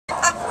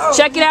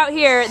Check it out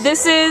here.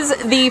 This is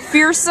the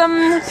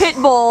fearsome pit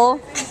bull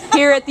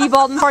here at the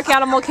Baldwin Park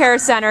Animal Care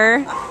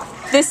Center.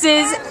 This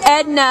is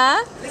Edna.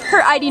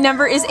 Her ID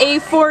number is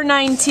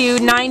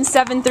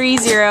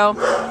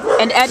A4929730.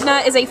 And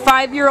Edna is a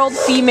 5-year-old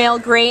female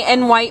gray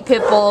and white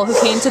pit bull who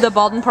came to the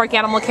Baldwin Park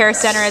Animal Care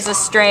Center as a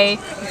stray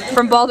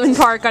from Baldwin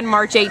Park on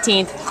March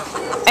 18th.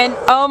 And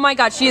oh my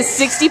god, she is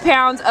 60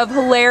 pounds of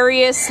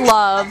hilarious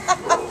love.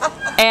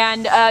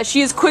 And she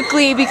has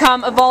quickly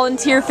become a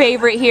volunteer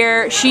favorite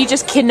here. She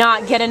just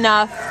cannot get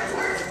enough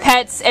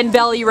pets and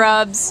belly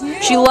rubs.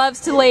 She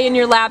loves to lay in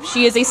your lap.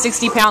 She is a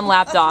 60-pound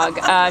lap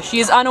dog. She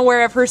is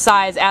unaware of her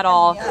size at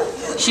all.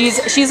 She's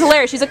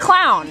hilarious. She's a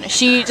clown.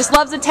 She just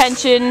loves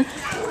attention.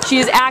 She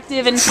is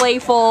active and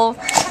playful.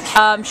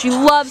 She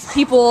loves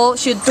people.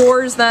 She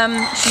adores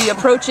them. She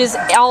approaches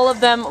all of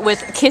them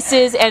with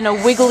kisses and a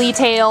wiggly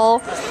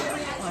tail.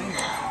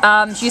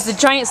 She's a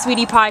giant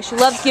sweetie pie. She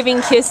loves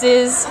giving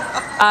kisses.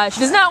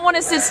 She does not want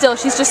to sit still.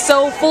 She's just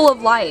so full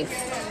of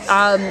life.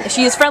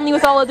 She is friendly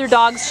with all other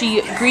dogs.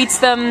 She greets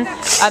them.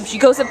 She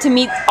goes up to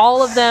meet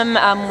all of them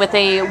with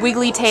a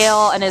wiggly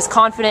tail and is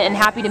confident and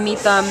happy to meet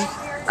them.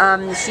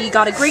 She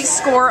got a great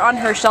score on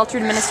her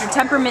shelter-administered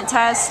temperament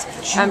test.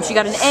 She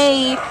got an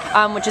A,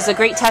 which is a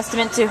great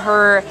testament to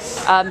her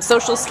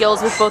social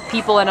skills with both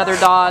people and other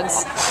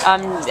dogs. I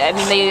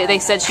mean, they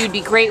said she would be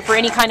great for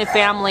any kind of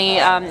family,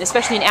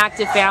 especially an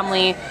active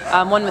family,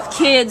 one with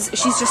kids.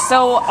 She's just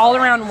so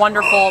all-around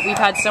wonderful. We've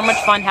had so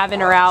much fun having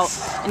her out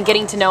and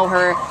getting to know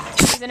her.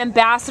 She's an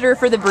ambassador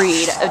for the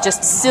breed,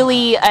 just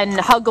silly and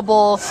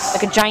huggable,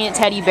 like a giant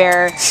teddy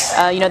bear.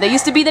 You know, they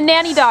used to be the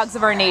nanny dogs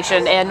of our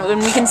nation,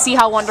 and we can see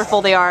how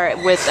wonderful they are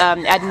with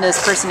Edna's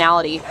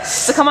personality.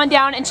 So come on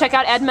down and check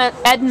out Edna,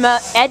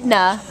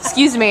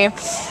 excuse me.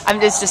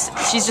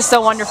 She's just so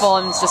wonderful,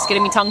 and it's just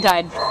getting me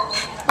tongue-tied.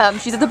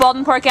 She's at the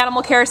Baldwin Park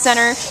Animal Care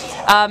Center,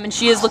 and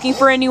she is looking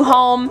for a new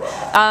home,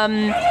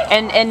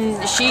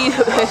 and she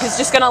is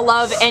just gonna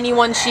love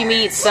anyone she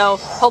meets, so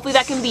hopefully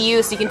that can be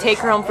you, so you can take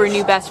her home for a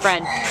new best friend.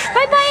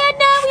 Bye-bye,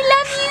 Edna, we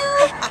love you!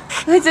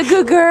 It's a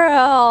good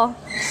girl.